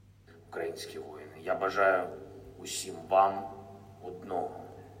українські воїни. Я бажаю усім вам одного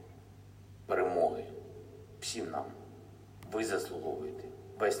 – перемоги. Всім нам. Ви заслуговуєте.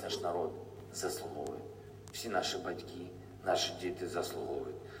 Весь наш народ заслуговує. Всі наші батьки, наші діти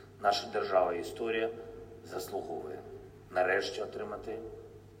заслуговують. Наша держава і історія заслуговує нарешті отримати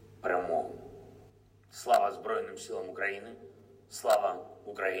перемогу. Слава Збройним силам України! Слава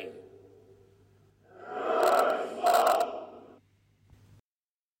Україні!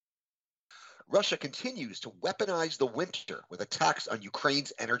 Russia continues to weaponize the winter with attacks on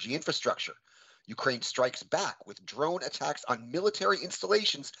Ukraine's energy infrastructure. Ukraine strikes back with drone attacks on military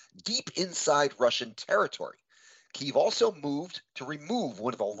installations deep inside Russian territory. Kyiv also moved to remove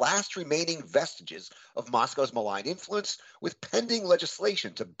one of the last remaining vestiges of Moscow's malign influence with pending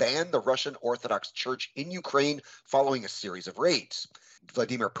legislation to ban the Russian Orthodox Church in Ukraine following a series of raids.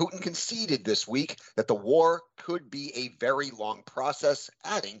 Vladimir Putin conceded this week that the war could be a very long process,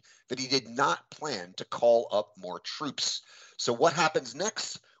 adding that he did not plan to call up more troops. So what happens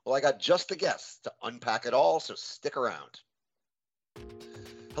next? Well, I got just the guests to unpack it all, so stick around.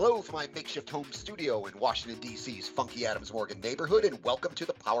 Hello from my makeshift home studio in Washington, D.C.'s funky Adams Morgan neighborhood, and welcome to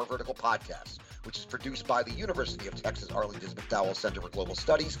the Power Vertical Podcast, which is produced by the University of Texas Arlington's McDowell Center for Global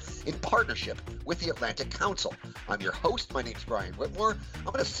Studies in partnership with the Atlantic Council. I'm your host. My name's Brian Whitmore.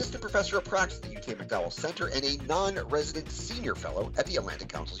 I'm an assistant professor of practice at the UT McDowell Center and a non-resident senior fellow at the Atlantic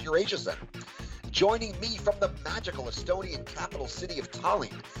Council's Eurasia Center. Joining me from the magical Estonian capital city of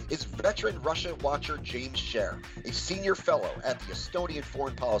Tallinn is veteran Russia watcher James Scher, a senior fellow at the Estonian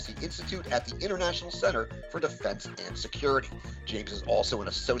Foreign Policy Institute at the International Center for Defense and Security. James is also an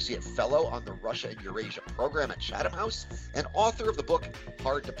associate fellow on the Russia and Eurasia program at Chatham House and author of the book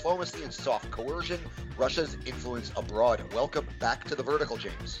Hard Diplomacy and Soft Coercion, Russia's Influence Abroad. Welcome back to The Vertical,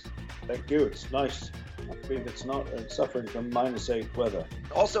 James. Thank you. It's nice. I think it's not suffering from -8 weather.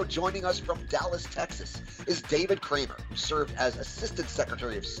 Also joining us from Dallas, Texas, is David Kramer, who served as Assistant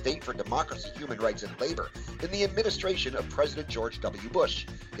Secretary of State for Democracy, Human Rights, and Labor in the administration of President George W. Bush.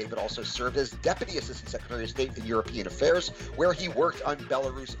 David also served as Deputy Assistant Secretary of State in European Affairs, where he worked on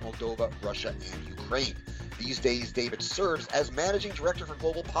Belarus, Moldova, Russia, and Ukraine. These days, David serves as Managing Director for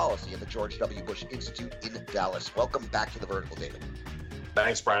Global Policy at the George W. Bush Institute in Dallas. Welcome back to The Vertical, David.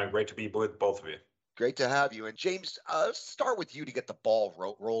 Thanks, Brian. Great to be with both of you. Great to have you. And James, start with you to get the ball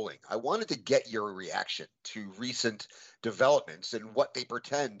rolling. I wanted to get your reaction to recent developments and what they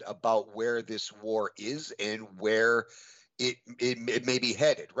pretend about where this war is and where it may be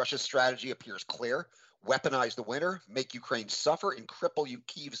headed. Russia's strategy appears clear. Weaponize the winter, make Ukraine suffer, and cripple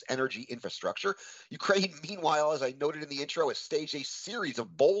Kyiv's energy infrastructure. Ukraine, meanwhile, as I noted in the intro, has staged a series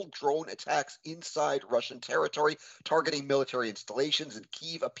of bold drone attacks inside Russian territory, targeting military installations, and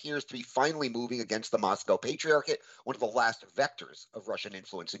Kyiv appears to be finally moving against the Moscow Patriarchate, one of the last vectors of Russian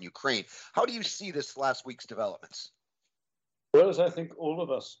influence in Ukraine. How do you see this last week's developments? Well, as I think all of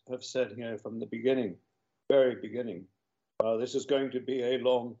us have said here from the beginning, very beginning, this is going to be a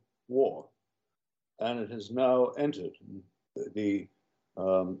long war. And it has now entered the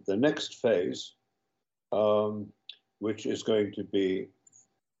next phase, which is going to be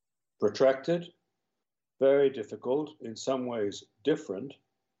protracted, very difficult, in some ways different,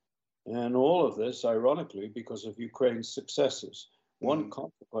 and all of this, ironically, because of Ukraine's successes. One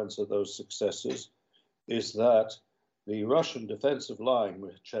consequence of those successes is that the Russian defensive line,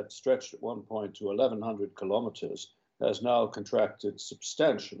 which had stretched at one point to 1,100 kilometers, has now contracted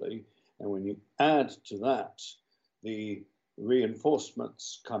substantially. And when you add to that the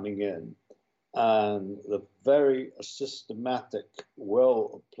reinforcements coming in and the very systematic,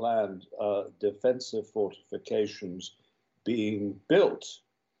 well-planned defensive fortifications being built,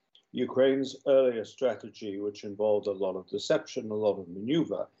 Ukraine's earlier strategy, which involved a lot of deception, a lot of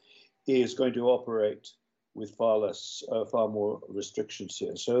maneuver, is going to operate with far more restrictions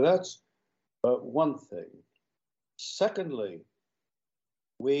here. So that's one thing. Secondly,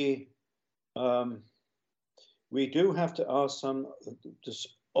 we do have to ask some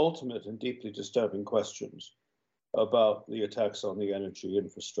ultimate and deeply disturbing questions about the attacks on the energy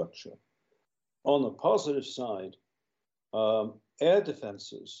infrastructure. On the positive side, air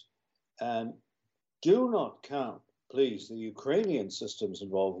defenses, and do not count, please, the Ukrainian systems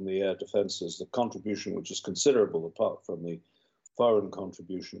involved in the air defenses, the contribution, which is considerable apart from the foreign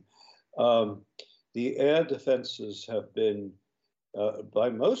contribution. The air defenses have been, by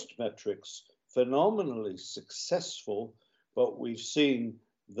most metrics, phenomenally successful, but we've seen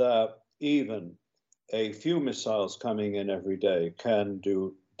that even a few missiles coming in every day can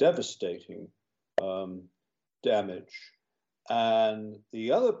do devastating damage. And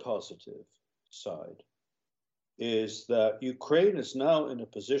the other positive side is that Ukraine is now in a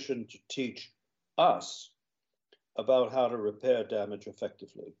position to teach us about how to repair damage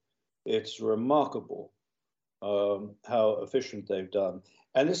effectively. It's remarkable how efficient they've done.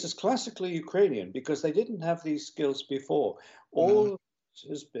 And this is classically Ukrainian because they didn't have these skills before. All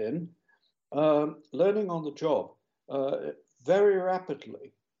has been learning on the job very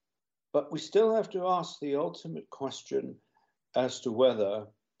rapidly. But we still have to ask the ultimate question as to whether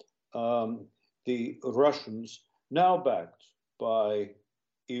the Russians, now backed by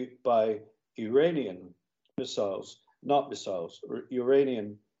Iranian missiles, not missiles,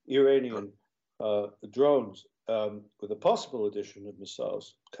 Iranian drones with a possible addition of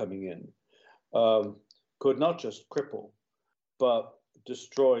missiles coming in, could not just cripple, but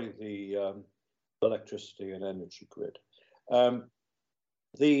destroy the electricity and energy grid.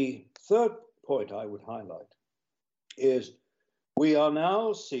 The third point I would highlight is we are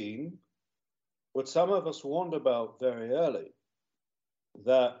now seeing what some of us warned about very early,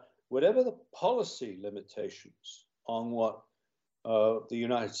 that whatever the policy limitations on what the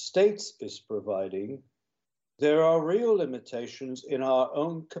United States is providing, there are real limitations in our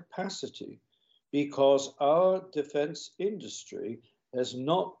own capacity because our defense industry has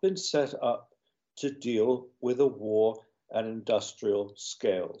not been set up to deal with a war at industrial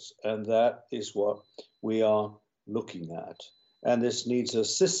scales. And that is what we are looking at. And this needs a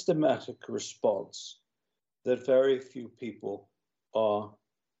systematic response that very few people are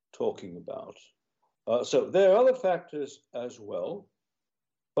talking about. So there are other factors as well,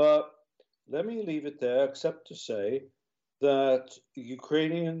 but let me leave it there, except to say that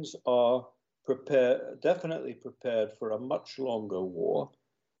Ukrainians are definitely prepared for a much longer war.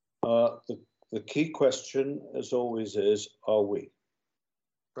 The key question, as always, is: are we?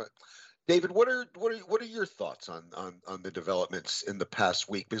 Right. David, what are your thoughts on the developments in the past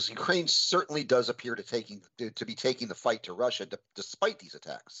week? Because Ukraine certainly does appear to be taking the fight to Russia, despite these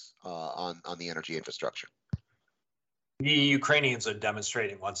attacks on the energy infrastructure. The Ukrainians are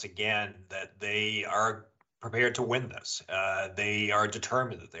demonstrating once again that they are prepared to win this. They are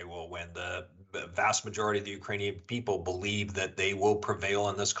determined that they will win. The vast majority of the Ukrainian people believe that they will prevail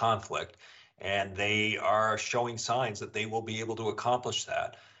in this conflict, and they are showing signs that they will be able to accomplish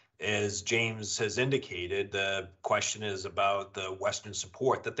that. As James has indicated, the question is about the Western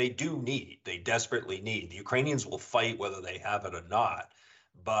support that they do need, they desperately need. The Ukrainians will fight whether they have it or not.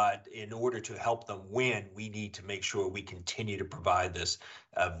 But in order to help them win, we need to make sure we continue to provide this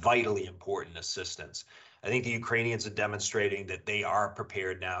vitally important assistance. I think the Ukrainians are demonstrating that they are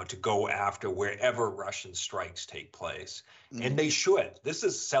prepared now to go after wherever Russian strikes take place. And they should. This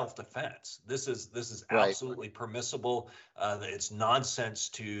is self-defense. This is absolutely permissible. It's nonsense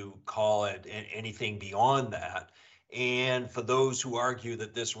to call it anything beyond that. And for those who argue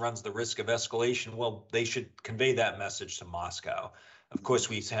that this runs the risk of escalation, well, they should convey that message to Moscow. Of course,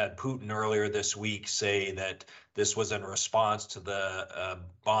 we had Putin earlier this week say that this was in response to the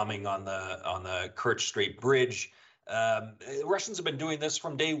bombing on the Kerch Strait Bridge. The Russians have been doing this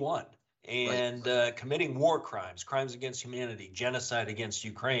from day one and committing war crimes, crimes against humanity, genocide against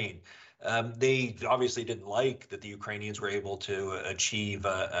Ukraine. They obviously didn't like that the Ukrainians were able to achieve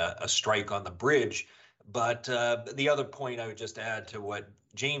a strike on the bridge. But the other point I would just add to what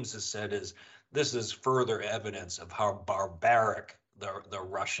James has said is this is further evidence of how barbaric the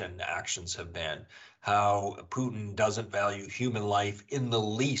Russian actions have been, how Putin doesn't value human life in the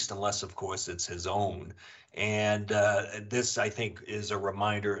least, unless, of course, it's his own. And this, I think, is a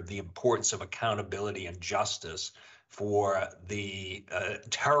reminder of the importance of accountability and justice for the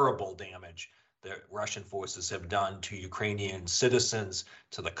terrible damage that Russian forces have done to Ukrainian citizens,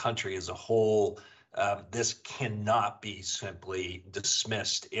 to the country as a whole. This cannot be simply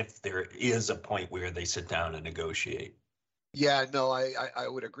dismissed if there is a point where they sit down and negotiate. Yeah, no, I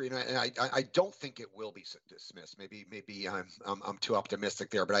would agree, and I don't think it will be dismissed. Maybe I'm too optimistic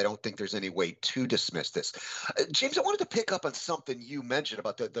there, but I don't think there's any way to dismiss this. James, I wanted to pick up on something you mentioned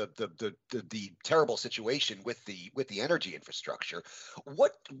about the terrible situation with the energy infrastructure.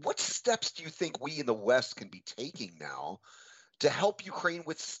 What steps do you think we in the West can be taking now to help Ukraine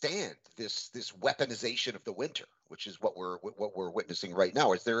withstand this weaponization of the winter, which is what we're witnessing right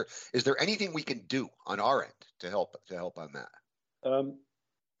now? Is there anything we can do on our end to help on that?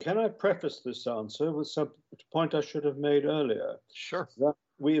 Can I preface this answer with some point I should have made earlier? Sure. That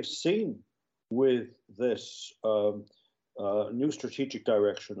we have seen with this new strategic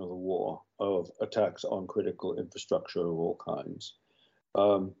direction of the war, of attacks on critical infrastructure of all kinds,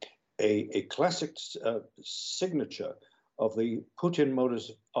 a classic signature of the Putin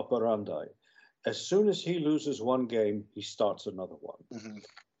modus operandi. As soon as he loses one game, he starts another one.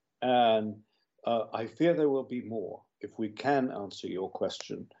 And I fear there will be more if we can answer your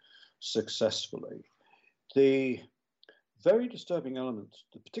question successfully. The very disturbing element,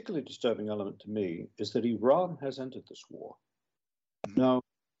 the particularly disturbing element to me, is that Iran has entered this war. Now,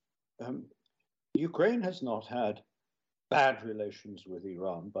 Ukraine has not had bad relations with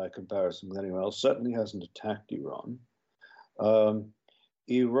Iran by comparison with anyone else, certainly hasn't attacked Iran.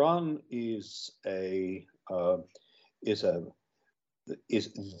 Iran is the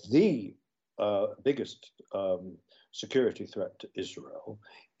biggest security threat to Israel.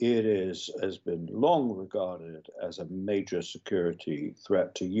 It has been long regarded as a major security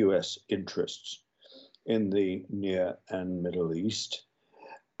threat to US interests in the Near and Middle East.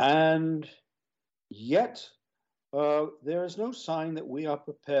 And yet, there is no sign that we are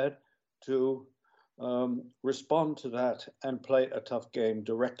prepared to respond to that and play a tough game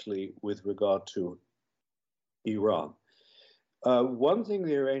directly with regard to Iran. One thing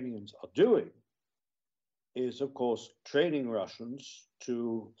the Iranians are doing is, of course, training Russians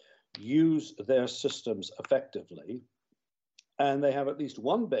to use their systems effectively, and they have at least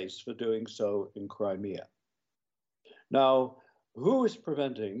one base for doing so in Crimea. Now, what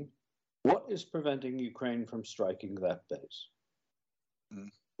is preventing Ukraine from striking that base?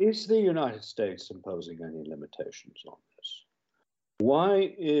 Is the United States imposing any limitations on this?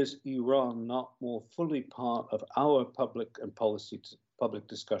 Why is Iran not more fully part of our public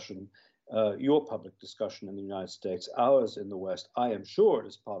discussion, your public discussion in the United States, ours in the West? I am sure it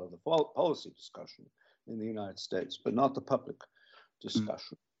is part of the policy discussion in the United States, but not the public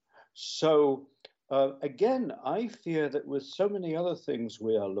discussion. So again, I fear that with so many other things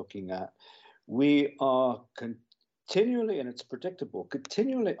we are looking at, we are continually, and it's predictable,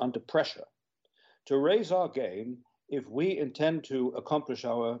 continually under pressure to raise our game if we intend to accomplish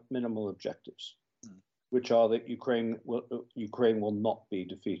our minimal objectives, which are that Ukraine will not be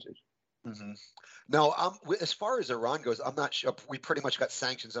defeated. Now, as far as Iran goes, I'm not sure. We pretty much got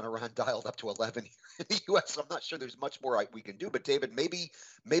sanctions on Iran dialed up to 11 here in the U.S. I'm not sure there's much more we can do. But David, maybe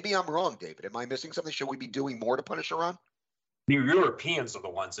I'm wrong. David, am I missing something? Should we be doing more to punish Iran? The Europeans are the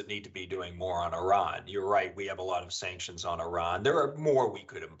ones that need to be doing more on Iran. You're right. We have a lot of sanctions on Iran. There are more we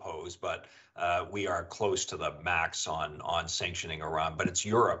could impose, but we are close to the max on sanctioning Iran. But it's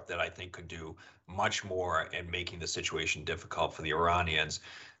Europe that I think could do much more in making the situation difficult for the Iranians.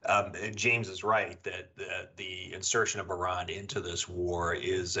 James is right that the insertion of Iran into this war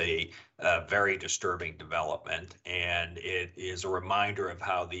is a very disturbing development, and it is a reminder of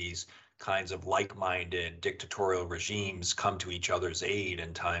how these kinds of like-minded dictatorial regimes come to each other's aid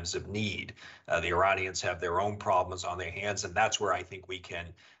in times of need. The Iranians have their own problems on their hands, and that's where I think we can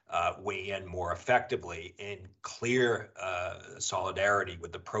weigh in more effectively in clear solidarity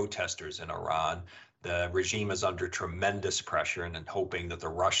with the protesters in Iran. The regime is under tremendous pressure and hoping that the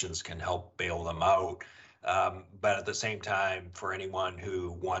Russians can help bail them out. But at the same time, for anyone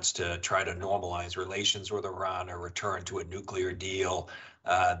who wants to try to normalize relations with Iran or return to a nuclear deal,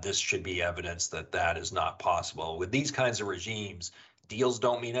 this should be evidence that that is not possible. With these kinds of regimes, deals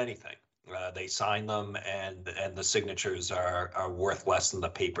don't mean anything. They sign them, and the signatures are worth less than the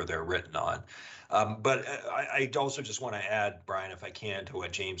paper they're written on. But I also just want to add, Brian, if I can, to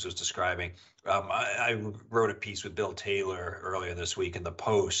what James was describing. I wrote a piece with Bill Taylor earlier this week in the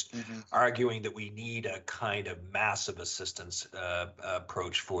Post, arguing that we need a kind of massive assistance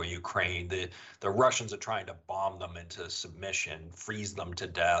approach for Ukraine. The Russians are trying to bomb them into submission, freeze them to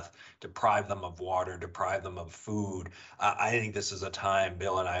death, deprive them of water, deprive them of food. I think this is a time,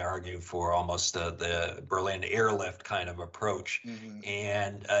 Bill and I argue, for almost the Berlin airlift kind of approach,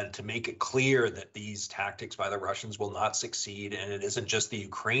 and to make it clear that these tactics by the Russians will not succeed, and it isn't just the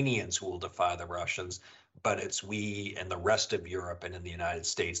Ukrainians who will defy the Russians, but it's we and the rest of Europe and in the United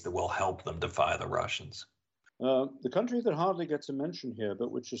States that will help them defy the Russians. The country that hardly gets a mention here,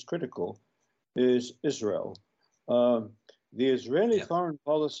 but which is critical, is Israel. The Israeli foreign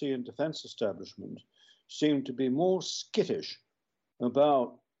policy and defense establishment seem to be more skittish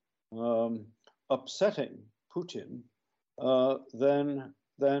about upsetting Putin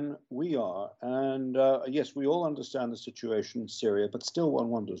than we are. And yes, we all understand the situation in Syria, but still one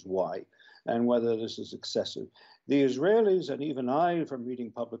wonders why and whether this is excessive. The Israelis, and even I, from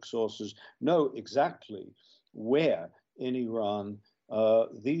reading public sources, know exactly where in Iran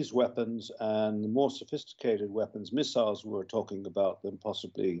these weapons and the more sophisticated weapons, missiles we're talking about them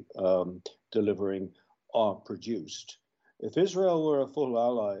possibly delivering, are produced. If Israel were a full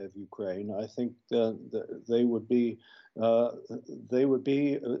ally of Ukraine, I think they would be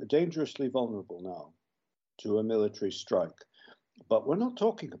dangerously vulnerable now to a military strike. But we're not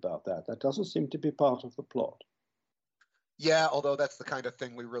talking about that. That doesn't seem to be part of the plot. Yeah, although that's the kind of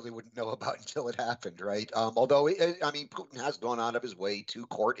thing we really wouldn't know about until it happened, right? Although, I mean, Putin has gone out of his way to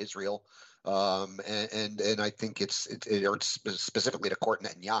court Israel, and I think or specifically to court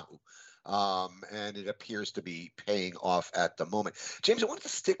Netanyahu, and it appears to be paying off at the moment. James, I wanted to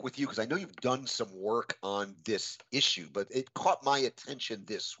stick with you because I know you've done some work on this issue, but it caught my attention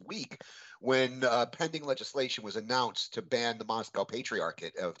this week when pending legislation was announced to ban the Moscow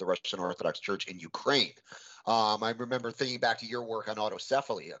Patriarchate of the Russian Orthodox Church in Ukraine. I remember thinking back to your work on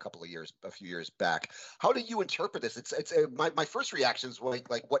autocephaly a few years back. How do you interpret this? My first reaction is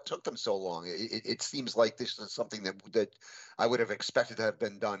like what took them so long? It seems like this is something that I would have expected to have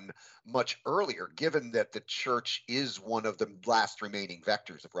been done much earlier, given that the church is one of the last remaining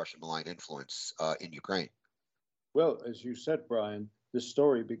vectors of Russian malign influence in Ukraine. Well, as you said, Brian, this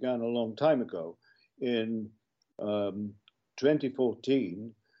story began a long time ago. In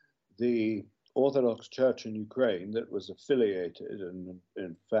 2014, the Orthodox Church in Ukraine that was affiliated and,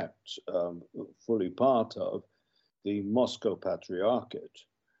 in fact, fully part of the Moscow Patriarchate,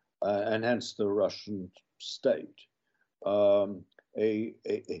 and hence the Russian state, a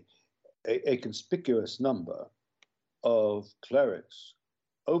conspicuous number of clerics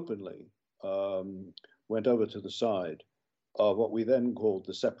openly went over to the side of what we then called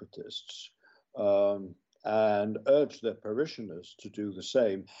the separatists, and urged their parishioners to do the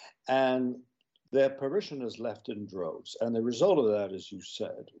same. And their parishioners left in droves. And the result of that, as you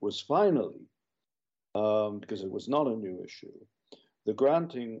said, was finally, because it was not a new issue, the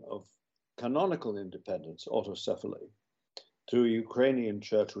granting of canonical independence, autocephaly, to a Ukrainian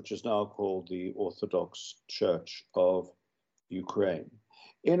church, which is now called the Orthodox Church of Ukraine.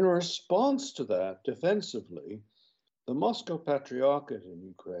 In response to that, defensively, the Moscow Patriarchate in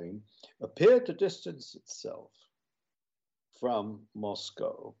Ukraine appeared to distance itself from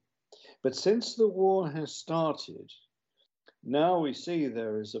Moscow. But since the war has started, now we see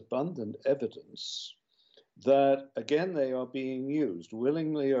there is abundant evidence that, again, they are being used,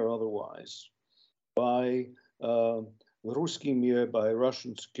 willingly or otherwise, by Ruski Mir, by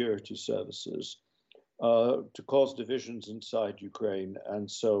Russian security services, to cause divisions inside Ukraine. And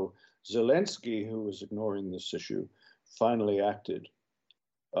so Zelensky, who was ignoring this issue, finally acted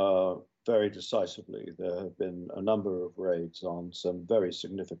very decisively. There have been a number of raids on some very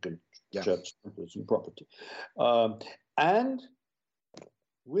significant church temples and property, and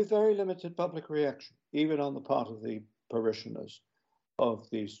with very limited public reaction, even on the part of the parishioners of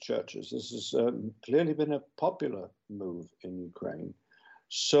these churches. This has clearly been a popular move in Ukraine.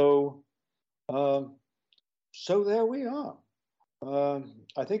 So, so there we are.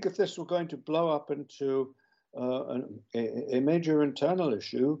 I think if this were going to blow up into a major internal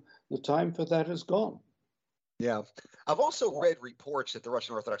issue, the time for that is gone. Yeah. I've also read reports that the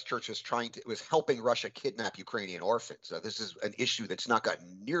Russian Orthodox Church was helping Russia kidnap Ukrainian orphans. This is an issue that's not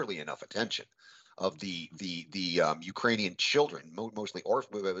gotten nearly enough attention of the Ukrainian children, mostly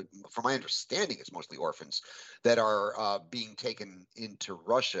orphans. From my understanding, it's mostly orphans that are being taken into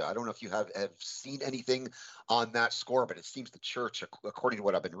Russia. I don't know if you have seen anything on that score, but it seems the church, according to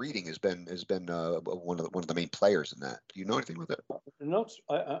what I've been reading, has been one of the main players in that. Do you know anything about that?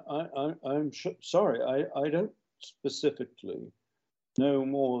 I'm sorry. I don't specifically know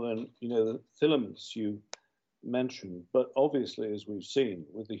more than the filaments you mentioned, but obviously, as we've seen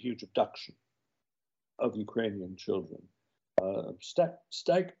with the huge abduction of Ukrainian children,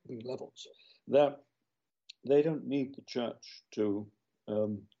 staggering levels, that they don't need the church to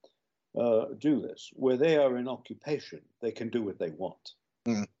do this. Where they are in occupation, they can do what they want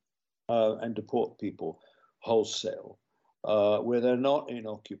and deport people wholesale. Where they're not in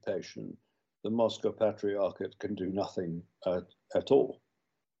occupation, the Moscow Patriarchate can do nothing at all.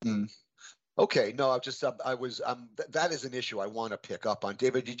 Okay, no, that is an issue I want to pick up on.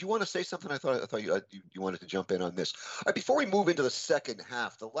 David, did you want to say something? I thought you wanted to jump in on this. Before we move into the second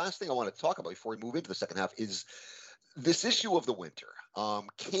half, the last thing I want to talk about before we move into the second half is this issue of the winter.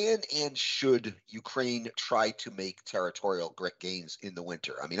 Can and should Ukraine try to make territorial gains in the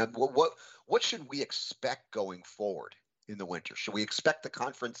winter? I mean, what should we expect going forward in the winter? Should we expect the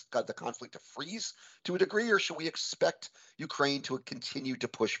conflict to freeze to a degree, or should we expect Ukraine to continue to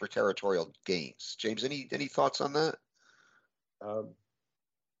push for territorial gains? James, any thoughts on that?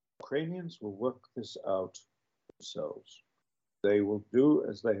 Ukrainians will work this out themselves. They will do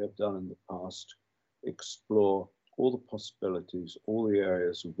as they have done in the past, explore all the possibilities, all the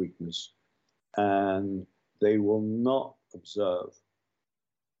areas of weakness, and they will not observe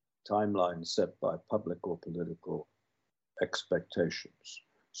timelines set by public or political expectations.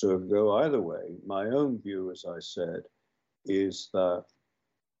 So if go either way, my own view, as I said, is that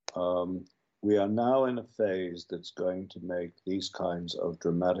We are now in a phase that's going to make these kinds of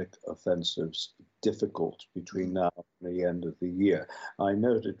dramatic offensives difficult between now and the end of the year. I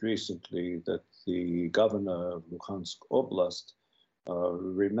noted recently that the governor of Luhansk Oblast,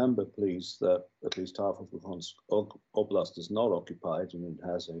 remember please that at least half of Luhansk Oblast is not occupied and it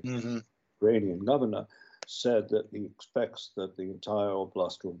has a Ukrainian governor, said that he expects that the entire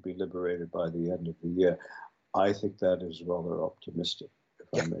oblast will be liberated by the end of the year. I think that is rather optimistic,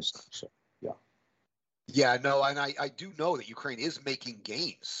 if I may say so. Yeah, no, and I do know that Ukraine is making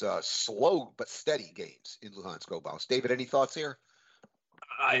gains, slow but steady gains in Luhansk Oblast. David, any thoughts here?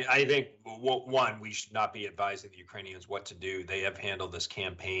 I think, one, we should not be advising the Ukrainians what to do. They have handled this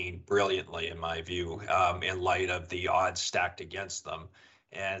campaign brilliantly, in my view, in light of the odds stacked against them.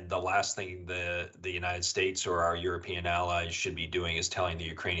 And the last thing the United States or our European allies should be doing is telling the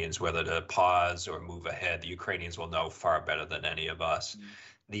Ukrainians whether to pause or move ahead. The Ukrainians will know far better than any of us.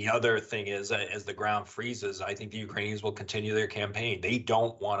 The other thing is, as the ground freezes, I think the Ukrainians will continue their campaign. They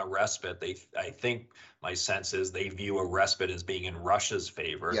don't want a respite. I think my sense is they view a respite as being in Russia's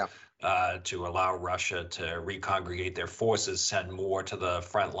favor, to allow Russia to recongregate their forces, send more to the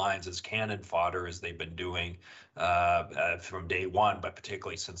front lines as cannon fodder, as they've been doing from day one, but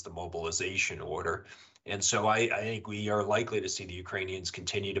particularly since the mobilization order. And so I think we are likely to see the Ukrainians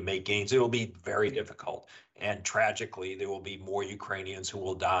continue to make gains. It will be very difficult. And tragically, there will be more Ukrainians who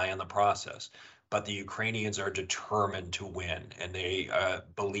will die in the process. But the Ukrainians are determined to win, and they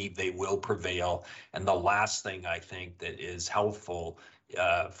believe they will prevail. And the last thing I think that is helpful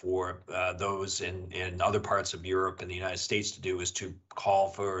for those in other parts of Europe and the United States to do is to call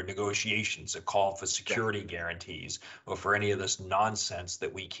for negotiations, a call for security guarantees, or for any of this nonsense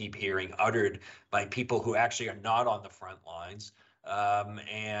that we keep hearing uttered by people who actually are not on the front lines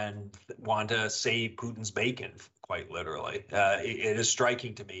and want to save Putin's bacon, quite literally. It is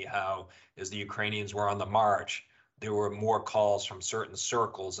striking to me how, as the Ukrainians were on the march, there were more calls from certain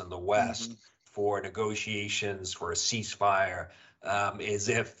circles in the West for negotiations, for a ceasefire, as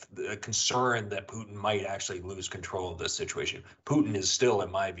if the concern that Putin might actually lose control of this situation. Putin is still,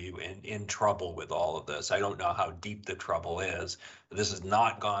 in my view, in trouble with all of this. I don't know how deep the trouble is. This has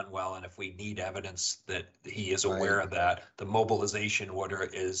not gone well, and if we need evidence that he is aware of that, the mobilization order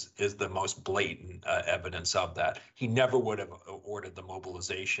is the most blatant evidence of that. He never would have ordered the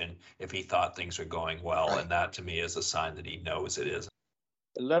mobilization if he thought things were going well, and that to me is a sign that he knows it is.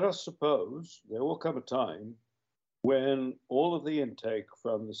 Let us suppose there will come a time when all of the intake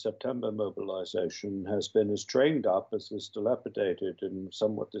from the September mobilization has been as trained up as this dilapidated and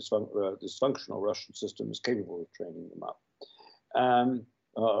somewhat dysfunctional Russian system is capable of training them up.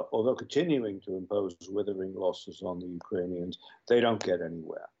 Although continuing to impose withering losses on the Ukrainians, they don't get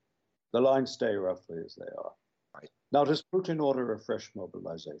anywhere. The lines stay roughly as they are. Now, does Putin order a fresh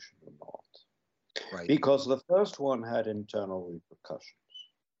mobilization or not? Because the first one had internal repercussions.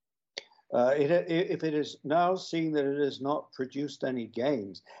 If it is now seen that it has not produced any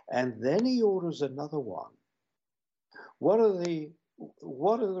gains, and then he orders another one, what are the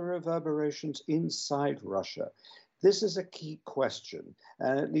reverberations inside Russia? This is a key question,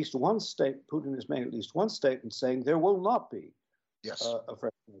 and at least one state, Putin has made at least one statement saying there will not be a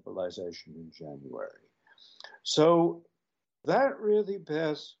fresh mobilization in January. So that really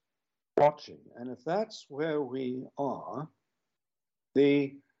bears watching, and if that's where we are,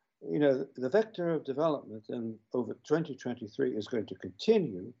 the vector of development in over 2023 is going to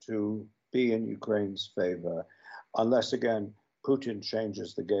continue to be in Ukraine's favor, unless, again, Putin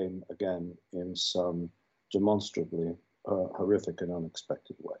changes the game again in some demonstrably horrific and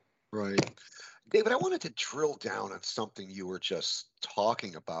unexpected way. Right. David, I wanted to drill down on something you were just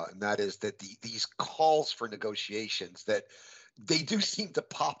talking about, and that is that these calls for negotiations, that they do seem to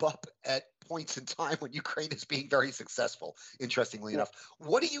pop up at points in time when Ukraine is being very successful, interestingly enough.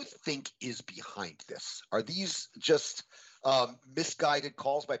 What do you think is behind this? Are these just misguided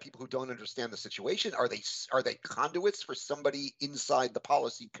calls by people who don't understand the situation? Are they conduits for somebody inside the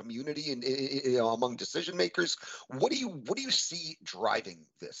policy community and among decision makers? What do you see driving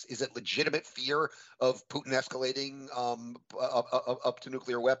this? Is it legitimate fear of Putin escalating up to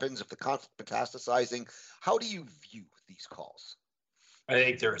nuclear weapons, of the conflict metastasizing? How do you view these calls? I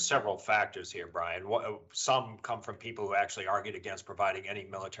think there are several factors here, Brian. Some come from people who actually argued against providing any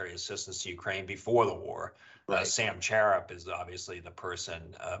military assistance to Ukraine before the war. Sam Charap is obviously the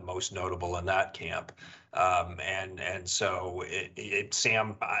person most notable in that camp. And so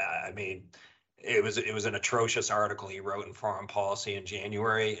Sam, I mean, It was an atrocious article he wrote in Foreign Policy in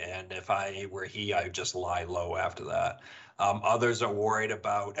January, and if I were he, I would just lie low after that. Others are worried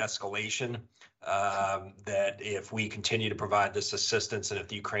about escalation, that if we continue to provide this assistance and if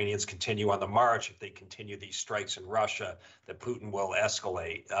the Ukrainians continue on the march, if they continue these strikes in Russia, that Putin will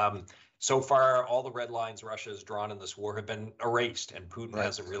escalate. So far, all the red lines Russia has drawn in this war have been erased, and Putin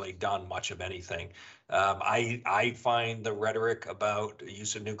hasn't really done much of anything. I find the rhetoric about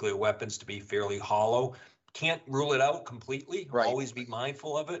use of nuclear weapons to be fairly hollow. Can't rule it out completely. Always be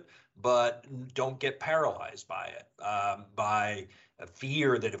mindful of it, but don't get paralyzed by it, by a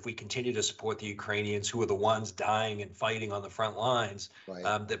fear that if we continue to support the Ukrainians, who are the ones dying and fighting on the front lines,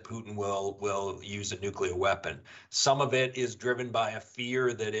 that Putin will use a nuclear weapon. Some of it is driven by a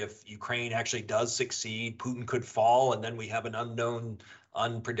fear that if Ukraine actually does succeed, Putin could fall, and then we have an unknown,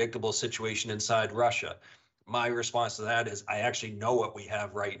 unpredictable situation inside Russia. My response to that is I actually know what we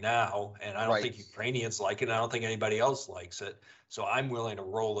have right now, and I don't think Ukrainians like it, and I don't think anybody else likes it. So I'm willing to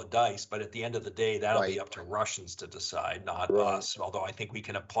roll the dice, but at the end of the day, that'll be up to Russians to decide, not us, although I think we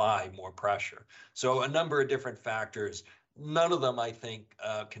can apply more pressure. So a number of different factors, none of them, I think,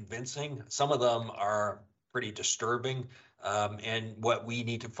 convincing. Some of them are pretty disturbing. And what we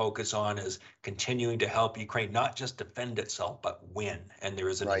need to focus on is continuing to help Ukraine not just defend itself, but win. And there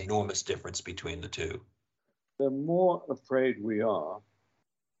is an enormous difference between the two. The more afraid we are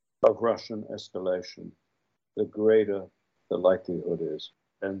of Russian escalation, the greater the likelihood is.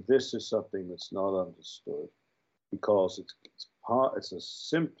 And this is something that's not understood because it's a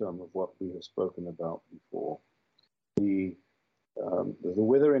symptom of what we have spoken about before. The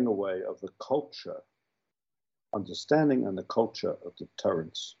withering away of the culture, understanding and the culture of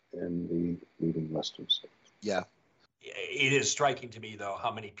deterrence in the leading Western states. Yeah. It is striking to me, though,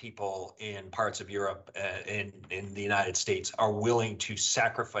 how many people in parts of Europe and in the United States are willing to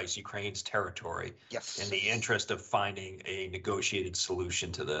sacrifice Ukraine's territory in the interest of finding a negotiated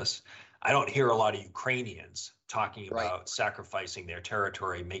solution to this. I don't hear a lot of Ukrainians talking about sacrificing their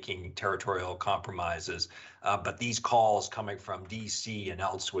territory, making territorial compromises, but these calls coming from D.C. and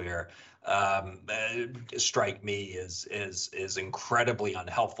elsewhere strike me as incredibly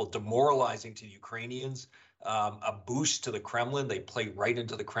unhelpful, demoralizing to the Ukrainians. A boost to the Kremlin. They play right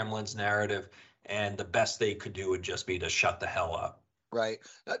into the Kremlin's narrative, and the best they could do would just be to shut the hell up. Right.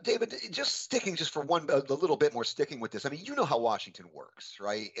 David, just for a little bit more sticking with this. I mean, you know how Washington works,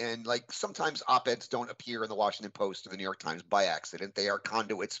 right? And like sometimes op-eds don't appear in the Washington Post or the New York Times by accident. They are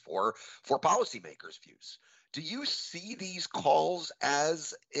conduits for policymakers' views. Do you see these calls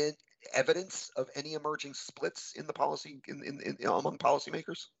as evidence of any emerging splits in the policy among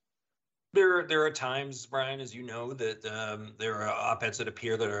policymakers? There are times, Brian, as you know, that there are op-eds that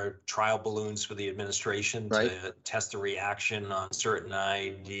appear that are trial balloons for the administration to test the reaction on certain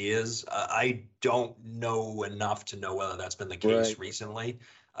ideas. I don't know enough to know whether that's been the case recently.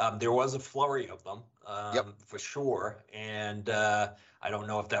 There was a flurry of them, for sure, and I don't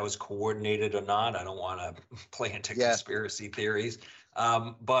know if that was coordinated or not. I don't want to play into conspiracy theories,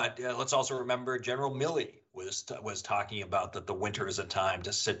 but let's also remember General Milley was talking about that the winter is a time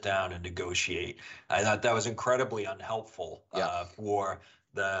to sit down and negotiate. I thought that was incredibly unhelpful for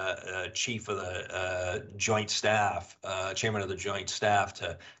the chief of the joint staff, chairman of the joint staff,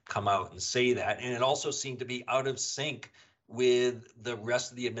 to come out and say that. And it also seemed to be out of sync with the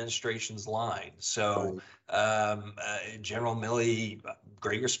rest of the administration's line. So General Milley,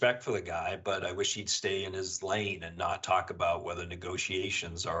 great respect for the guy, but I wish he'd stay in his lane and not talk about whether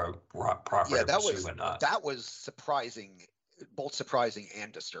negotiations are proper to pursue or not. That was surprising, both surprising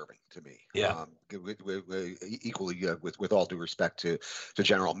and disturbing to me. Yeah. Equally, with all due respect to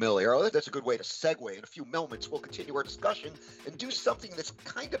General Milley. That's a good way to segue. In a few moments, we'll continue our discussion and do something that's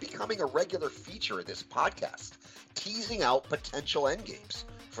kind of becoming a regular feature of this podcast, teasing out potential endgames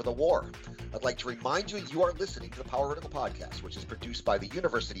for the war. I'd like to remind you are listening to the Power Vertical Podcast, which is produced by the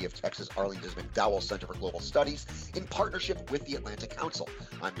University of Texas Arlington's McDowell Center for Global Studies in partnership with the Atlantic Council.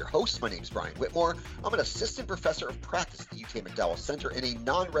 I'm your host. My name is Brian Whitmore. I'm an assistant professor of practice at the UT McDowell Center and a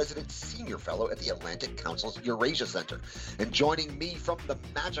non-resident senior fellow at the Atlantic Council's Eurasia Center. And joining me from the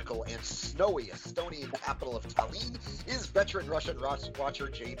magical and snowy Estonian capital of Tallinn is veteran Russian watcher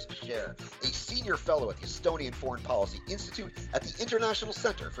James Scher, a senior fellow at the Estonian Foreign Policy Institute at the International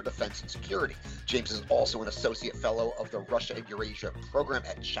Center for Defense and Security. James is also an associate fellow of the Russia and Eurasia program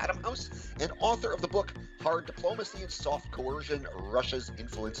at Chatham House and author of the book Hard Diplomacy and Soft Coercion, Russia's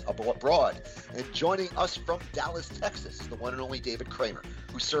Influence Abroad. And joining us from Dallas, Texas is the one and only David Kramer,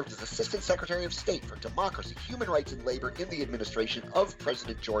 who served as Assistant Secretary of State for Democracy, Human Rights, and Labor in the administration of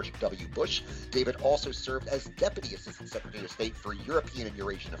President George W. Bush. David also served as Deputy Assistant Secretary of State for European and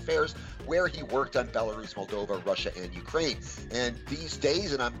Eurasian Affairs, where he he worked on Belarus, Moldova, Russia, and Ukraine. And these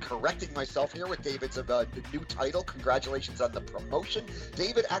days, and I'm correcting myself here with David's new title, congratulations on the promotion,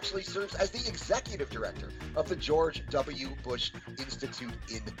 David actually serves as the executive director of the George W. Bush Institute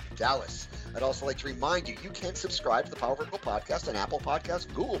in Dallas. I'd also like to remind you, you can subscribe to the Power Vertical Podcast on Apple Podcasts,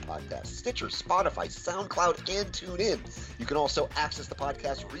 Google Podcasts, Stitcher, Spotify, SoundCloud, and TuneIn. You can also access the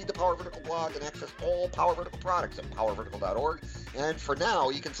podcast, read the Power Vertical blog, and access all Power Vertical products at powervertical.org. And for now,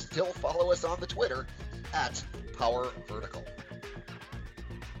 you can still follow us on the Twitter at Power Vertical.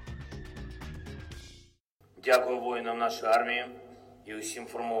 Дякую воїнам нашої армії і усім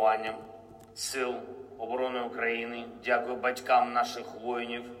формуванням Сил оборони України. Дякую батькам наших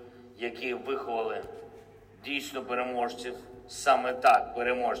воїнів, які виховали дійсно переможців, саме так,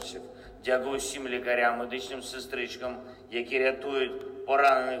 переможців. Дякую всім лікарям, медичним сестричкам, які рятують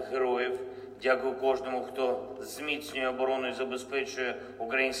поранених героїв. Дякую кожному, хто зміцнює оборону і забезпечує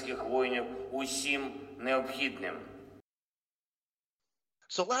українських воїнів усім необхідним.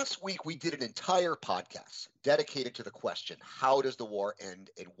 So last week we did an entire podcast dedicated to the question, how does the war end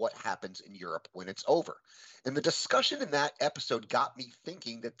and what happens in Europe when it's over? And the discussion in that episode got me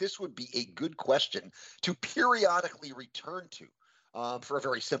thinking that this would be a good question to periodically return to for a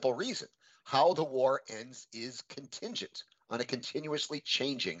very simple reason. How the war ends is contingent on a continuously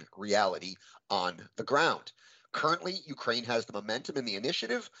changing reality on the ground. Currently, Ukraine has the momentum and the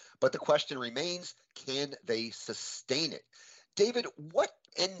initiative, but the question remains, can they sustain it? David, what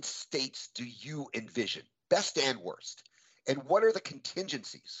end states do you envision, best and worst? And what are the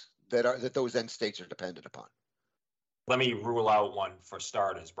contingencies that those end states are dependent upon? Let me rule out one for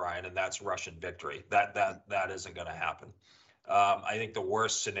starters, Brian, and that's Russian victory. That isn't going to happen. I think the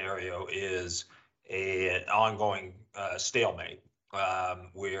worst scenario is an ongoing stalemate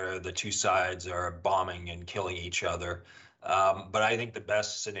where the two sides are bombing and killing each other. But I think the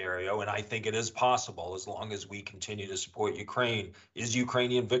best scenario, and I think it is possible as long as we continue to support Ukraine, is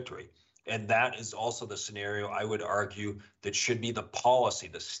Ukrainian victory. And that is also the scenario, I would argue, that should be the policy,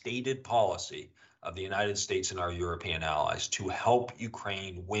 the stated policy of the United States and our European allies, to help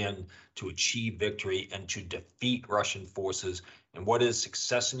Ukraine win, to achieve victory, and to defeat Russian forces. And what does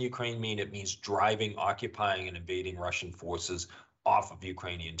success in Ukraine mean? It means driving, occupying, and invading Russian forces off of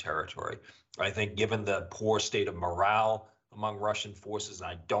Ukrainian territory. I think given the poor state of morale among Russian forces, and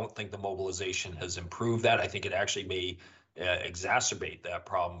I don't think the mobilization has improved that, I think it actually may exacerbate that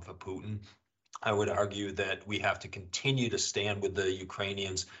problem for Putin. I would argue that we have to continue to stand with the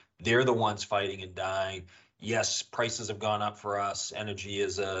Ukrainians. They're the ones fighting and dying. Yes, prices have gone up for us. Energy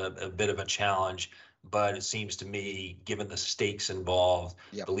is a bit of a challenge. But it seems to me, given the stakes involved,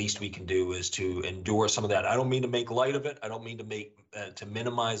 the least we can do is to endure some of that. I don't mean to make light of it. I don't mean to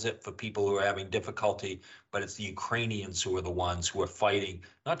minimize it for people who are having difficulty, but it's the Ukrainians who are the ones who are fighting,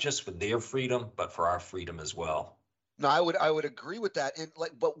 not just for their freedom, but for our freedom as well. No, I would agree with that. And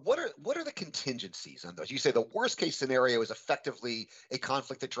but what are the contingencies on those? You say the worst case scenario is effectively a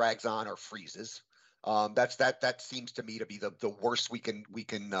conflict that drags on or freezes. That seems to me to be the worst we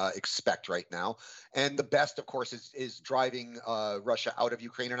can expect right now. And the best, of course, is driving Russia out of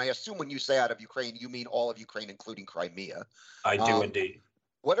Ukraine. And I assume when you say out of Ukraine, you mean all of Ukraine, including Crimea. I do indeed.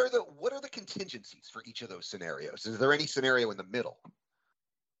 What are the contingencies for each of those scenarios? Is there any scenario in the middle?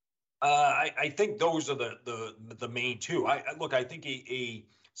 I think those are the main two. I think a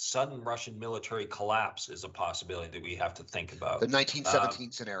sudden Russian military collapse is a possibility that we have to think about. The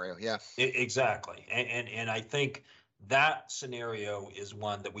 1917 scenario, yeah. Exactly. And I think that scenario is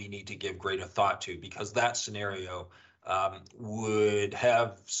one that we need to give greater thought to, because that scenario would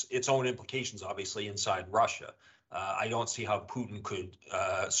have its own implications, obviously, inside Russia. I don't see how Putin could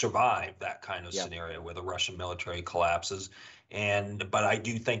survive that kind of scenario where the Russian military collapses. But I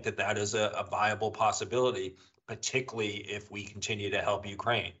do think that is a viable possibility, particularly if we continue to help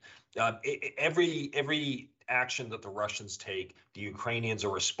Ukraine. Every action that the Russians take, the Ukrainians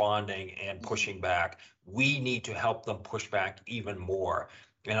are responding and pushing back. We need to help them push back even more.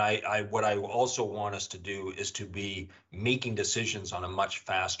 And what I also want us to do is to be making decisions on a much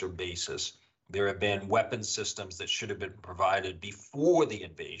faster basis. There have been weapon systems that should have been provided before the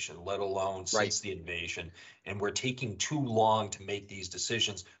invasion, let alone since the invasion. And we're taking too long to make these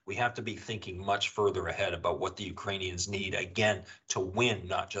decisions. We have to be thinking much further ahead about what the Ukrainians need, again, to win,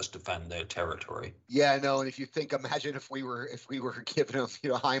 not just defend their territory. Yeah, no. And if you think, imagine if we were giving them,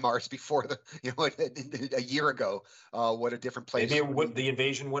 HIMARS before a year ago, what a different place. Maybe the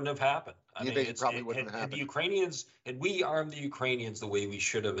invasion wouldn't have happened. The invasion probably wouldn't have happened. The Ukrainians, had we armed the Ukrainians the way we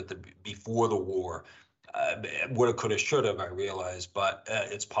should have before the war, woulda, coulda, shoulda, I realize, but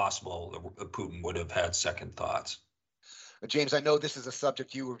it's possible that Putin would have had second thoughts. James, I know this is a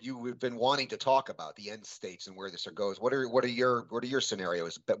subject you've been wanting to talk about, the end states and where this goes. What are your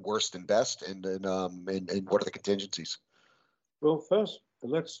scenarios, worst and best, and what are the contingencies? Well, first,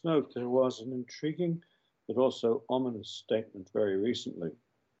 let's note there was an intriguing but also ominous statement very recently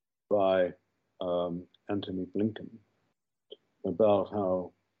by Antony Blinken about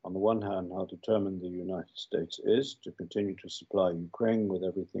how, on the one hand, how determined the United States is to continue to supply Ukraine with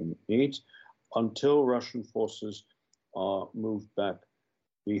everything it needs until Russian forces are moved back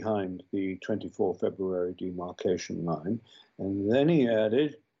behind the 24 February demarcation line. And then he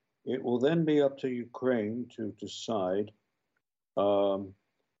added, it will then be up to Ukraine to decide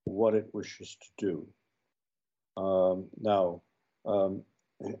what it wishes to do. Now,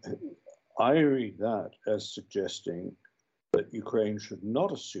 I read that as suggesting that Ukraine should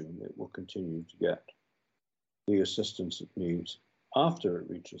not assume it will continue to get the assistance it needs after it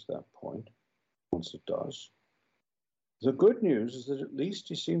reaches that point, once it does. The good news is that at least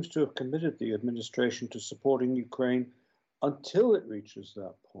he seems to have committed the administration to supporting Ukraine until it reaches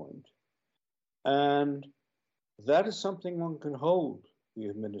that point. And that is something one can hold the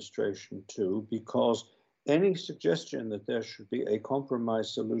administration to, because any suggestion that there should be a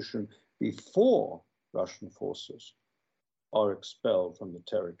compromise solution before Russian forces are expelled from the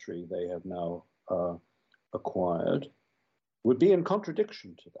territory they have now acquired would be in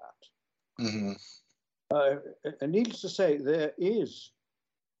contradiction to that. Mm-hmm. And needless to say, there is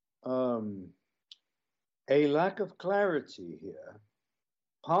a lack of clarity here,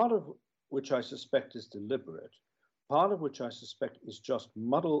 part of which I suspect is deliberate, part of which I suspect is just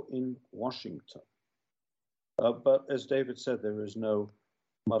muddle in Washington. But as David said, there is no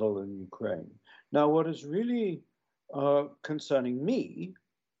muddle in Ukraine. Now, what is really concerning me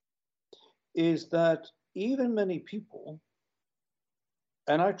is that even many people,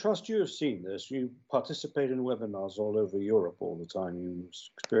 and I trust you have seen this, you participate in webinars all over Europe all the time, you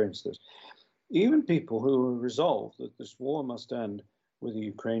experience this, even people who are resolved that this war must end with a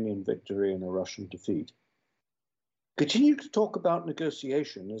Ukrainian victory and a Russian defeat, continue to talk about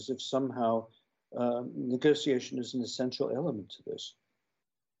negotiation as if somehow negotiation is an essential element to this.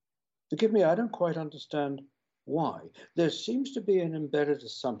 Forgive me, I don't quite understand why. There seems to be an embedded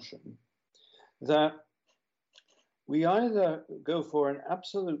assumption that we either go for an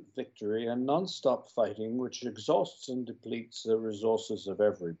absolute victory and non-stop fighting, which exhausts and depletes the resources of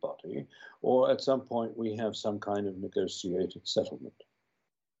everybody, or at some point we have some kind of negotiated settlement.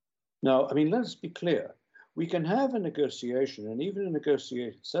 Now, I mean, let's be clear. We can have a negotiation and even a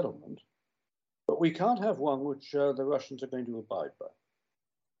negotiated settlement, but we can't have one which the Russians are going to abide by.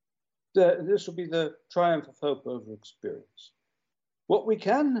 This will be the triumph of hope over experience. What we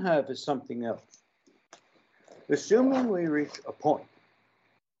can have is something else. Assuming we reach a point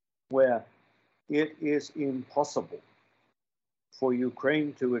where it is impossible for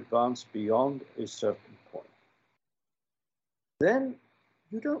Ukraine to advance beyond a certain point, then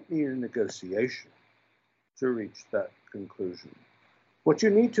you don't need a negotiation to reach that conclusion. What you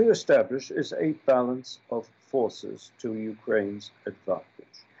need to establish is a balance of forces to Ukraine's advantage.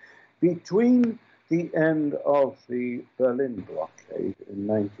 Between the end of the Berlin blockade in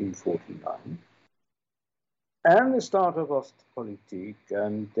 1949 and the start of Ostpolitik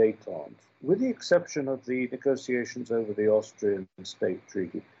and détente, with the exception of the negotiations over the Austrian State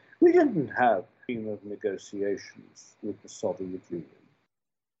Treaty, we didn't have a team of negotiations with the Soviet Union.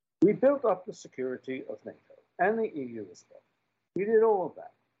 We built up the security of NATO and the EU as well. We did all of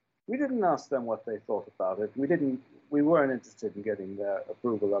that. We didn't ask them what they thought about it. We weren't interested in getting their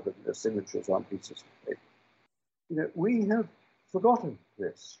approval of it, their signatures on pieces of paper. You know, we have forgotten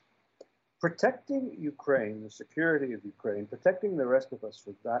this. Protecting Ukraine, the security of Ukraine, protecting the rest of us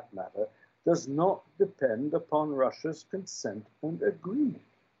for that matter, does not depend upon Russia's consent and agreement.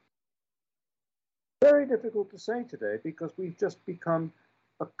 Very difficult to say today because we've just become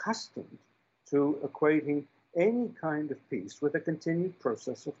accustomed to equating any kind of peace with a continued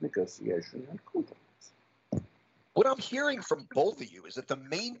process of negotiation and compromise. What I'm hearing from both of you is that the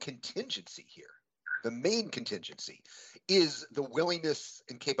main contingency here, is the willingness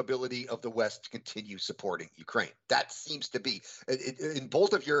and capability of the West to continue supporting Ukraine. That seems to be, in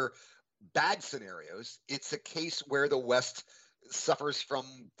both of your bad scenarios, it's a case where the West suffers from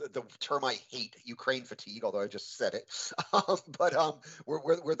the term I hate, Ukraine fatigue, although I just said it.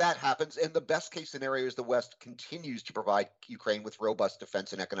 Where that happens, and the best case scenario is the West continues to provide Ukraine with robust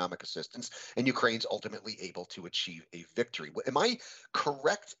defense and economic assistance, and Ukraine's ultimately able to achieve a victory. Am I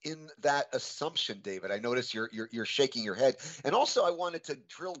correct in that assumption, David? I notice you're shaking your head. And also, I wanted to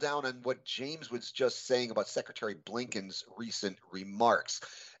drill down on what James was just saying about Secretary Blinken's recent remarks.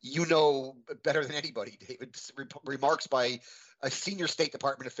 you know better than anybody, David, remarks by a senior State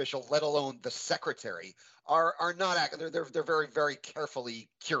Department official, let alone the secretary, are not they're very, very carefully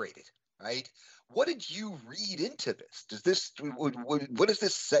curated, right? What did you read into this? What does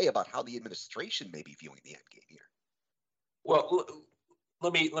this say about how the administration may be viewing the end game here? Well,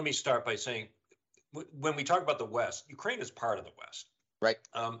 let me start by saying, when we talk about the West, Ukraine is part of the West. Right.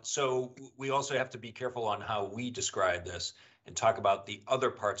 So we also have to be careful on how we describe this and talk about the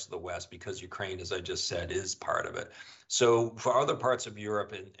other parts of the West, because Ukraine, as I just said, is part of it. So for other parts of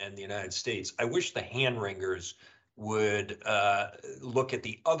Europe and the United States, I wish the hand-wringers would look at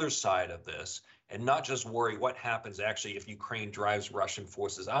the other side of this and not just worry what happens actually if Ukraine drives Russian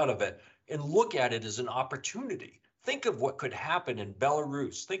forces out of it, and look at it as an opportunity. Think of what could happen in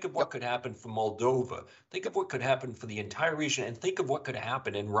Belarus. Think of what could happen for Moldova. Think of what could happen for the entire region, and think of what could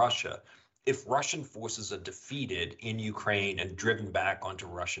happen in Russia if Russian forces are defeated in Ukraine and driven back onto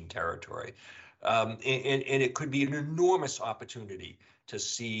Russian territory. And it could be an enormous opportunity to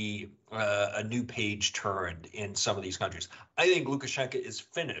see a new page turned in some of these countries. I think Lukashenko is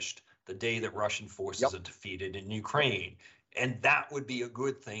finished the day that Russian forces are defeated in Ukraine. And that would be a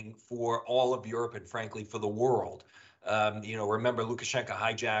good thing for all of Europe and, frankly, for the world. Remember, Lukashenko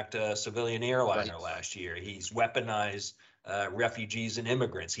hijacked a civilian airliner last year. He's weaponized refugees and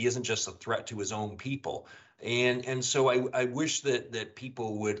immigrants. He isn't just a threat to his own people. And so I wish that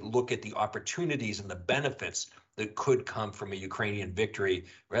people would look at the opportunities and the benefits that could come from a Ukrainian victory,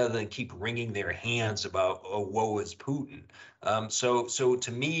 rather than keep wringing their hands about, oh, woe is Putin. So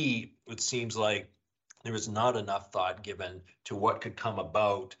to me, it seems like there is not enough thought given to what could come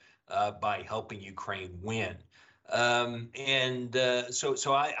about by helping Ukraine win. So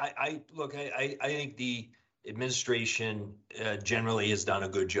I think the administration generally has done a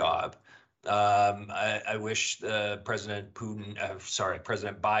good job. I wish President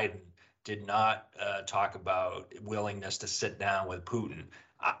Biden did not talk about willingness to sit down with Putin.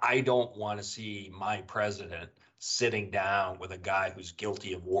 I don't want to see my president sitting down with a guy who's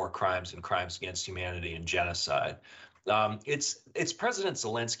guilty of war crimes and crimes against humanity and genocide. It's President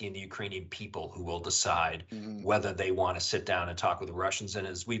Zelensky and the Ukrainian people who will decide whether they want to sit down and talk with the Russians. And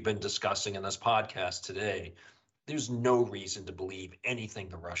as we've been discussing in this podcast today, there's no reason to believe anything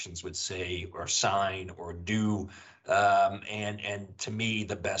the Russians would say or sign or do. And to me,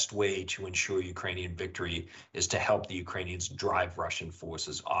 the best way to ensure Ukrainian victory is to help the Ukrainians drive Russian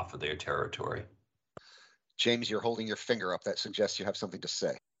forces off of their territory. James, you're holding your finger up. That suggests you have something to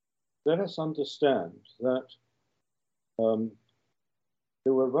say. Let us understand that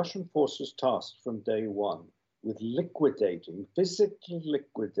there were Russian forces tasked from day one with physically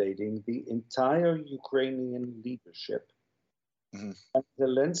liquidating the entire Ukrainian leadership. And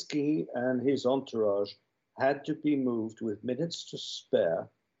Zelensky and his entourage had to be moved with minutes to spare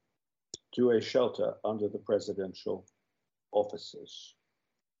to a shelter under the presidential offices.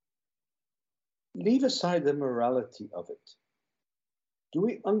 Leave aside the morality of it. Do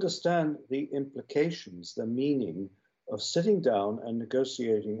we understand the implications, the meaning of sitting down and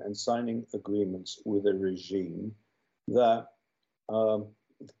negotiating and signing agreements with a regime that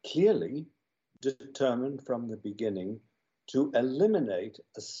clearly determined from the beginning to eliminate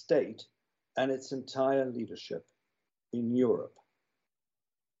a state and its entire leadership in Europe?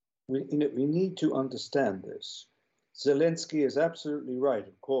 We need to understand this. Zelensky is absolutely right.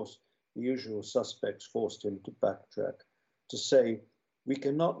 Of course, the usual suspects forced him to backtrack, to say, we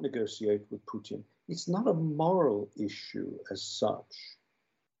cannot negotiate with Putin. It's not a moral issue as such.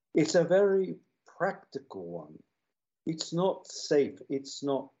 It's a very practical one. It's not safe. It's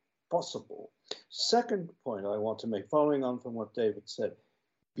not possible. Second point I want to make, following on from what David said,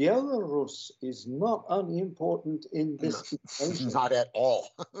 Belarus is not unimportant in this equation. Not at all.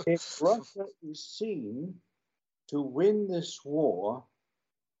 If Russia is seen to win this war,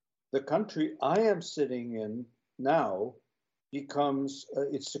 the country I am sitting in now becomes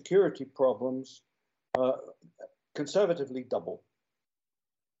its security problems conservatively double.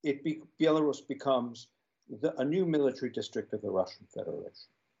 Belarus becomes a new military district of the Russian Federation.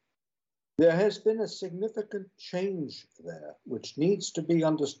 There has been a significant change there, which needs to be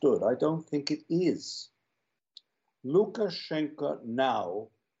understood. I don't think it is. Lukashenko now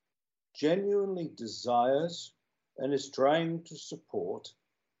genuinely desires and is trying to support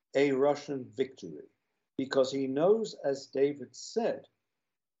a Russian victory, because he knows, as David said,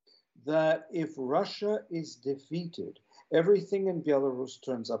 that if Russia is defeated, everything in Belarus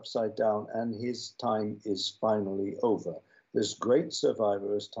turns upside down and his time is finally over. This great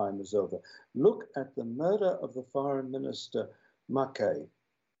survivor's time is over. Look at the murder of the foreign minister, Mackay.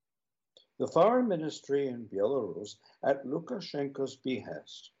 The foreign ministry in Belarus, at Lukashenko's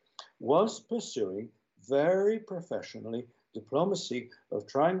behest, was pursuing very professionally diplomacy of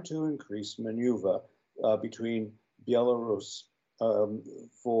trying to increase maneuver between Belarus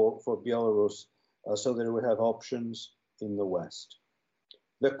for Belarus so that it would have options in the West.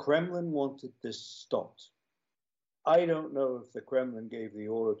 The Kremlin wanted this stopped. I don't know if the Kremlin gave the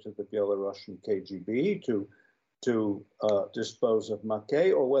order to the Belarusian KGB to dispose of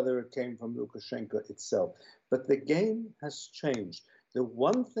Mackay or whether it came from Lukashenko itself. But the game has changed. The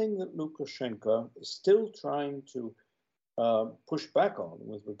one thing that Lukashenko is still trying to push back on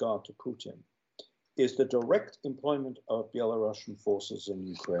with regard to Putin is the direct employment of Belarusian forces in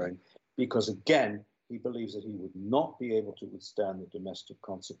Ukraine, because again, he believes that he would not be able to withstand the domestic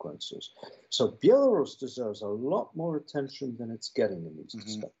consequences. So Belarus deserves a lot more attention than it's getting in these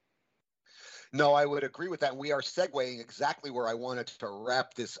discussions. No, I would agree with that. We are segueing exactly where I wanted to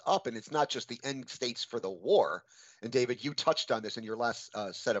wrap this up. And it's not just the end states for the war. And David, you touched on this in your last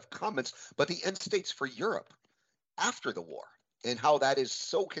set of comments, but the end states for Europe after the war and how that is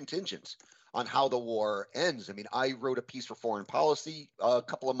so contingent on how the war ends. I mean, I wrote a piece for Foreign Policy a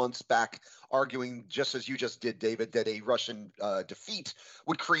couple of months back arguing, just as you just did, David, that a Russian defeat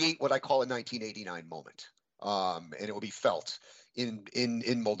would create what I call a 1989 moment. And it will be felt in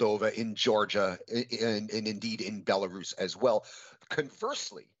Moldova, in Georgia, and indeed in Belarus as well.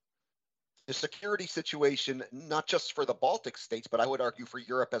 Conversely, the security situation, not just for the Baltic states, but I would argue for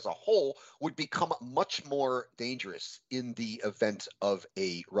Europe as a whole, would become much more dangerous in the event of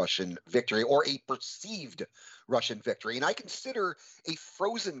a Russian victory or a perceived Russian victory. And I consider a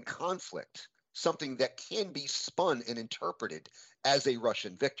frozen conflict something that can be spun and interpreted as a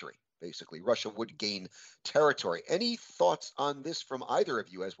Russian victory. Basically, Russia would gain territory. Any thoughts on this from either of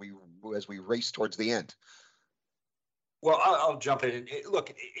you as we race towards the end? Well, I'll jump in.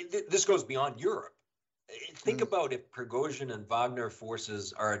 Look, this goes beyond Europe. Think about if Prigozhin and Wagner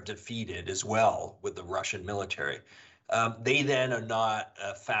forces are defeated as well with the Russian military. They then are not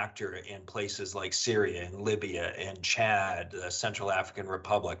a factor in places like Syria and Libya and Chad, the Central African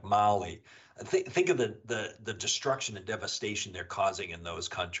Republic, Mali. Think of the destruction and devastation they're causing in those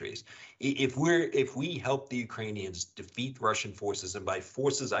countries. If we help the Ukrainians defeat Russian forces, and by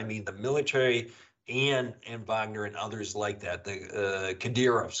forces I mean the military and Wagner and others like that, the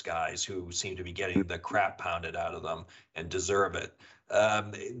Kadyrov's guys who seem to be getting the crap pounded out of them and deserve it.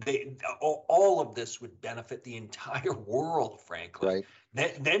 All of this would benefit the entire world, frankly.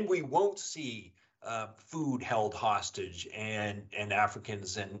 Right. Then we won't see food held hostage and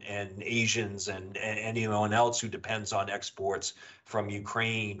Africans and Asians and anyone else who depends on exports from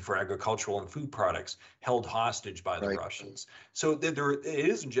Ukraine for agricultural and food products held hostage by the Russians. So it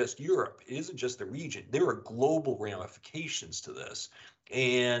isn't just Europe. It isn't just the region. There are global ramifications to this.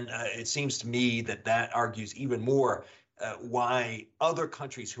 And it seems to me that argues even more why other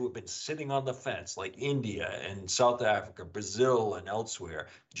countries who have been sitting on the fence, like India and South Africa, Brazil, and elsewhere,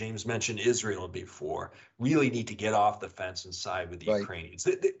 James mentioned Israel before, really need to get off the fence and side with the Ukrainians.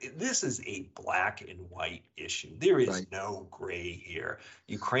 This is a black and white issue. There is no gray here.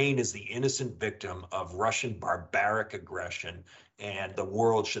 Ukraine is the innocent victim of Russian barbaric aggression, and the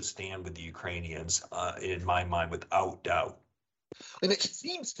world should stand with the Ukrainians, in my mind, without doubt. And it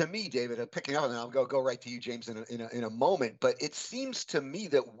seems to me, David, picking up, and I'll go right to you, James, in a moment. But it seems to me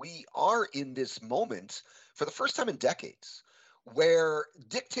that we are in this moment for the first time in decades where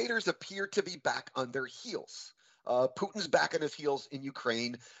dictators appear to be back on their heels. Putin's back on his heels in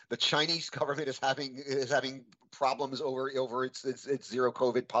Ukraine. The Chinese government is having problems over its zero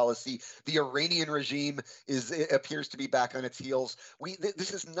COVID policy. The Iranian regime appears to be back on its heels.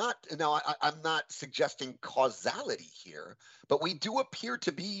 This is not now. I'm not suggesting causality here, but we do appear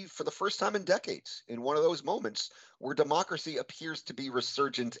to be, for the first time in decades, in one of those moments where democracy appears to be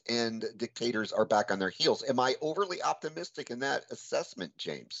resurgent and dictators are back on their heels. Am I overly optimistic in that assessment,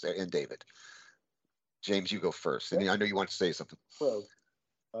 James and David? James, you go first. And I know you want to say something. Well,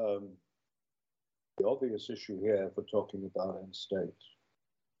 the obvious issue here, if we're talking about end state,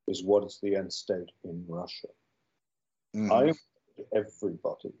 is what is the end state in Russia? I want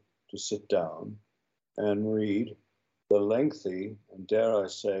everybody to sit down and read the lengthy and, dare I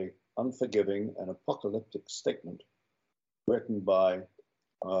say, unforgiving and apocalyptic statement written by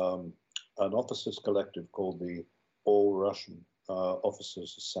an officers' collective called the All Russian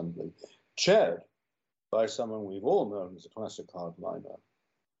Officers Assembly, chaired by someone we've all known as a classic hardliner,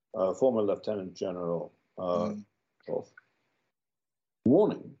 former Lieutenant General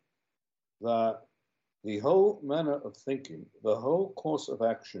warning that the whole manner of thinking, the whole course of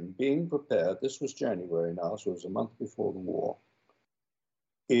action being prepared, this was January now, so it was a month before the war,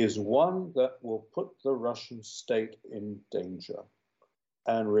 is one that will put the Russian state in danger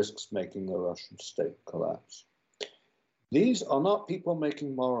and risks making the Russian state collapse. These are not people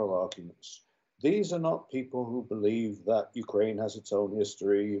making moral arguments. These are not people who believe that Ukraine has its own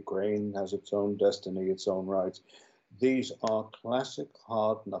history, Ukraine has its own destiny, its own rights. These are classic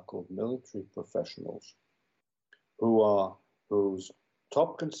hard-knuckled military professionals whose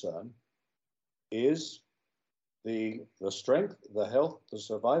top concern is the strength, the health, the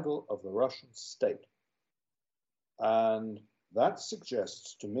survival of the Russian state. And that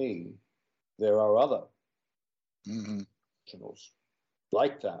suggests to me there are other professionals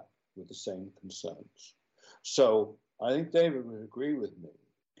like that with the same concerns. So I think David would agree with me,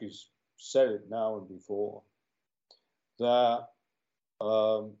 he's said it now and before, that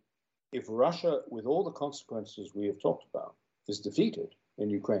if Russia, with all the consequences we have talked about, is defeated in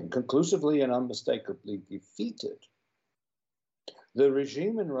Ukraine, conclusively and unmistakably defeated, the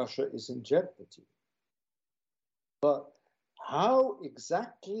regime in Russia is in jeopardy. But how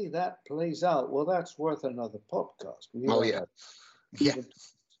exactly that plays out, well, that's worth another podcast.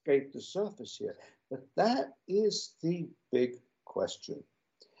 Escape the surface here. But that is the big question.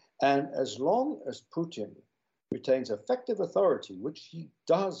 And as long as Putin retains effective authority, which he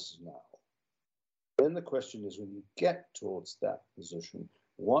does now, then the question is, when you get towards that position,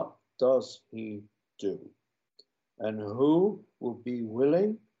 what does he do? And who will be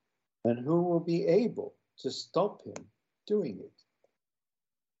willing and who will be able to stop him doing it?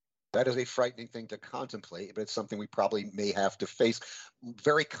 That is a frightening thing to contemplate, but it's something we probably may have to face.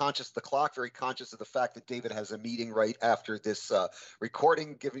 Very conscious of the clock, very conscious of the fact that David has a meeting right after this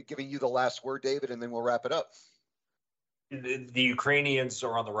recording. Giving you the last word, David, and then we'll wrap it up. The Ukrainians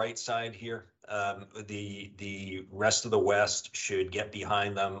are on the right side here. The rest of the West should get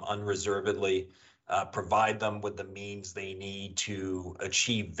behind them unreservedly, provide them with the means they need to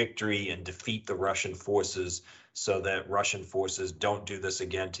achieve victory and defeat the Russian forces, so that Russian forces don't do this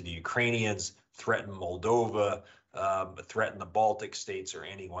again to the Ukrainians, threaten Moldova, threaten the Baltic states or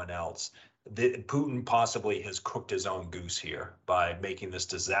anyone else. Putin possibly has cooked his own goose here by making this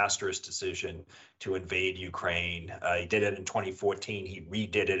disastrous decision to invade Ukraine. He did it in 2014. He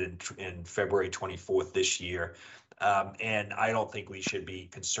redid it in February 24th this year. And I don't think we should be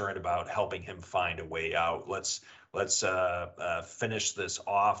concerned about helping him find a way out. Let's finish this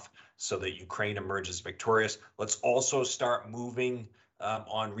off so that Ukraine emerges victorious. Let's also start moving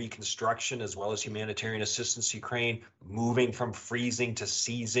on reconstruction as well as humanitarian assistance to Ukraine, moving from freezing to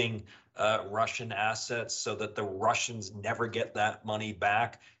seizing Russian assets so that the Russians never get that money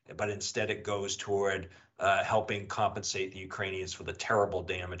back, but instead it goes toward helping compensate the Ukrainians for the terrible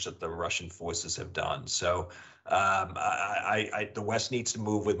damage that the Russian forces have done. So the West needs to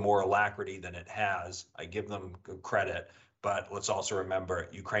move with more alacrity than it has. I give them credit, but let's also remember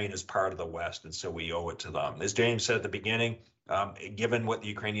Ukraine is part of the West, and so we owe it to them. As James said at the beginning, given what the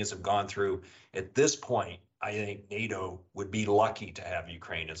Ukrainians have gone through, at this point, I think NATO would be lucky to have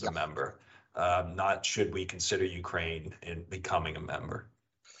Ukraine as a member. Not should we consider Ukraine in becoming a member.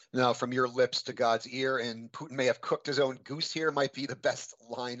 Now, from your lips to God's ear, and Putin may have cooked his own goose here, might be the best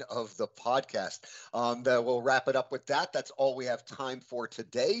line of the podcast. We'll wrap it up with that. That's all we have time for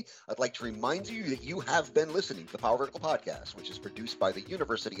today. I'd like to remind you that you have been listening to the Power Vertical Podcast, which is produced by the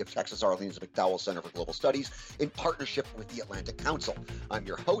University of Texas Arlene's McDowell Center for Global Studies in partnership with the Atlantic Council. I'm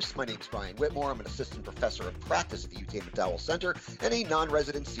your host. My name is Brian Whitmore. I'm an assistant professor of practice at the UT McDowell Center and a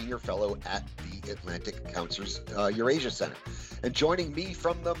non-resident senior fellow at the Atlantic Council's Eurasia Center. And joining me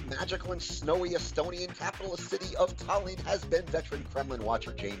from the magical and snowy Estonian capital city of Tallinn has been veteran Kremlin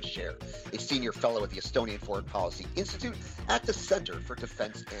watcher James Scher, a senior fellow at the Estonian Foreign Policy Institute at the Center for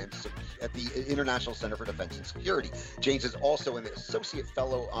Defense and at the International Center for Defense and Security. James is also an associate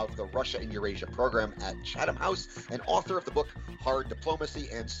fellow of the Russia and Eurasia program at Chatham House and author of the book Hard Diplomacy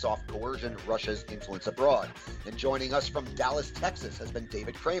and Soft Coercion: Russia's Influence Abroad. And joining us from Dallas, Texas has been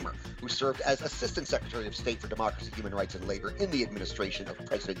David Kramer, who served as Assistant Secretary of State for Democracy, Human Rights, and Labor in the administration of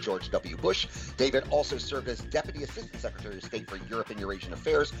President George W. Bush. David also served as Deputy Assistant Secretary of State for Europe and Eurasian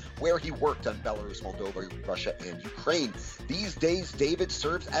Affairs, where he worked on Belarus, Moldova, Russia, and Ukraine. These days, David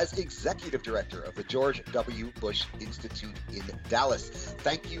serves as Executive Director of the George W. Bush Institute in Dallas.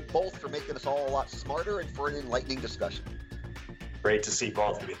 Thank you both for making us all a lot smarter and for an enlightening discussion. Great to see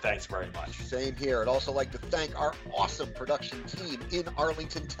both of you. Thanks very much. Same here. I'd also like to thank our awesome production team in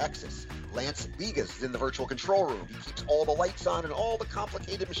Arlington, Texas. Lance Ligas is in the virtual control room. He keeps all the lights on and all the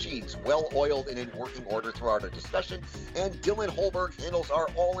complicated machines well-oiled and in working order throughout our discussion. And Dylan Holberg handles our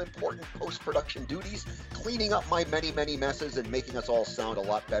all-important post-production duties, cleaning up my many, many messes and making us all sound a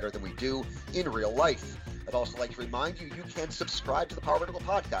lot better than we do in real life. I'd also like to remind you, you can subscribe to the Power Vertical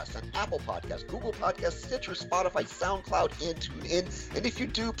Podcast on Apple Podcasts, Google Podcasts, Stitcher, Spotify, SoundCloud, and TuneIn. And if you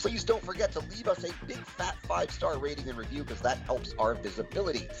do, please don't forget to leave us a big fat 5-star rating and review, because that helps our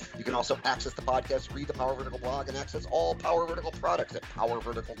visibility. You can also access the podcast, read the Power Vertical blog, and access all Power Vertical products at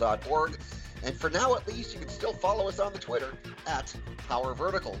powervertical.org. And for now, at least, you can still follow us on the Twitter at Power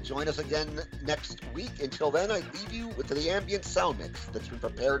Vertical. Join us again next week. Until then, I leave you with the ambient sound mix that's been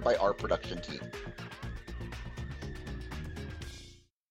prepared by our production team.